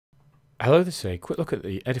Hello, this is a quick look at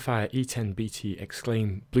the Edifier E10BT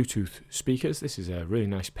Exclaim Bluetooth speakers. This is a really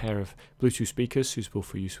nice pair of Bluetooth speakers suitable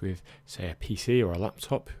for use with, say, a PC or a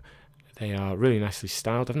laptop. They are really nicely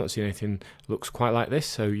styled. I've not seen anything that looks quite like this.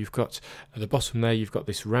 So you've got at the bottom there, you've got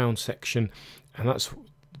this round section, and that's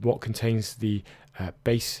what contains the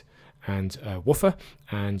bass and woofer,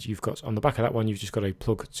 and you've got on the back of that one you've just got a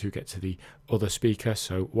plug to get to the other speaker.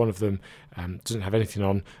 So one of them doesn't have anything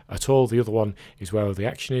on at all, the other one is where all the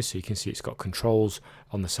action is, so you can see it's got controls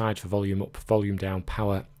on the side for volume up, volume down,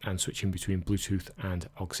 power, and switching between Bluetooth and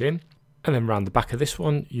aux in. And then around the back of this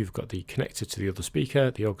one you've got the connector to the other speaker,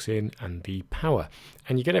 the aux in, and the power,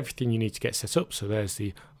 and you get everything you need to get set up. So there's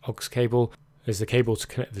the aux cable, there's the cable to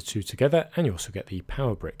connect the two together, and you also get the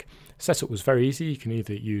power brick. Setup was very easy. You can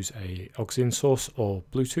either use a aux-in source or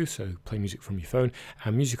Bluetooth, so play music from your phone,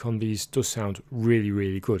 and music on these does sound really,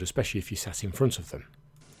 really good, especially if you sat in front of them.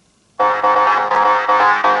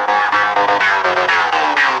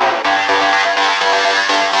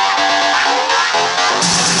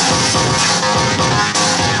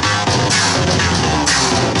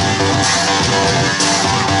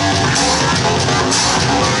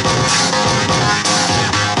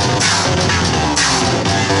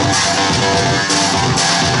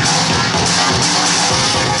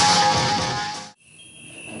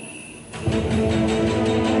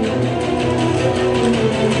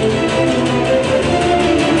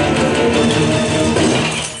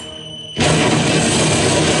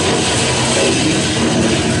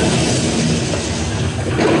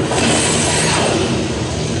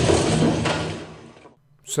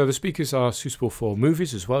 So the speakers are suitable for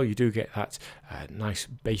movies as well. You do get that nice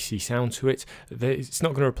bassy sound to it. It's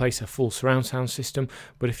not going to replace a full surround sound system,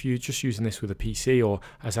 but if you're just using this with a PC, or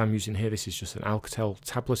as I'm using here, this is just an Alcatel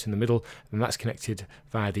tablet in the middle, and that's connected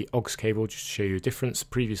via the aux cable, just to show you a difference.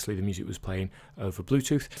 Previously the music was playing over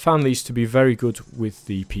Bluetooth. Found these to be very good with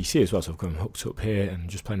the PC as well, so I've got them hooked up here and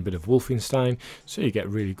just playing a bit of Wolfenstein, so you get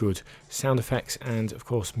really good sound effects, and of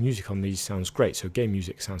course music on these sounds great. So game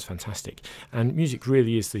music sounds fantastic, and music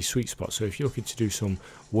really is the sweet spot. So if you're looking to do some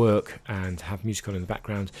work and have music on in the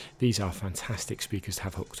background, these are fantastic speakers to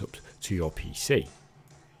have hooked up to your PC.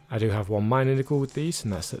 I do have one minor niggle with these,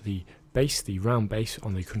 and that's that the bass, the round bass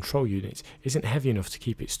on the control unit, isn't heavy enough to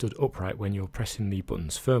keep it stood upright when you're pressing the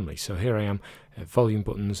buttons firmly. So here I am, volume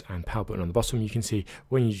buttons and power button on the bottom. You can see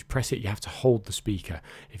when you press it, you have to hold the speaker.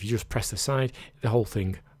 If you just press the side, the whole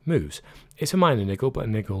thing moves. It's a minor niggle, but a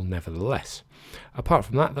niggle nevertheless. Apart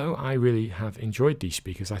from that though, I really have enjoyed these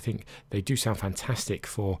speakers. I think they do sound fantastic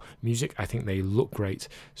for music. I think they look great,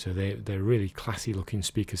 so they're really classy looking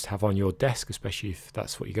speakers to have on your desk, especially if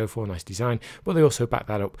that's what you go for, nice design, but they also back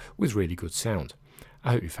that up with really good sound.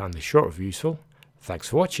 I hope you found this short review useful. Thanks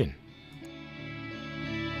for watching.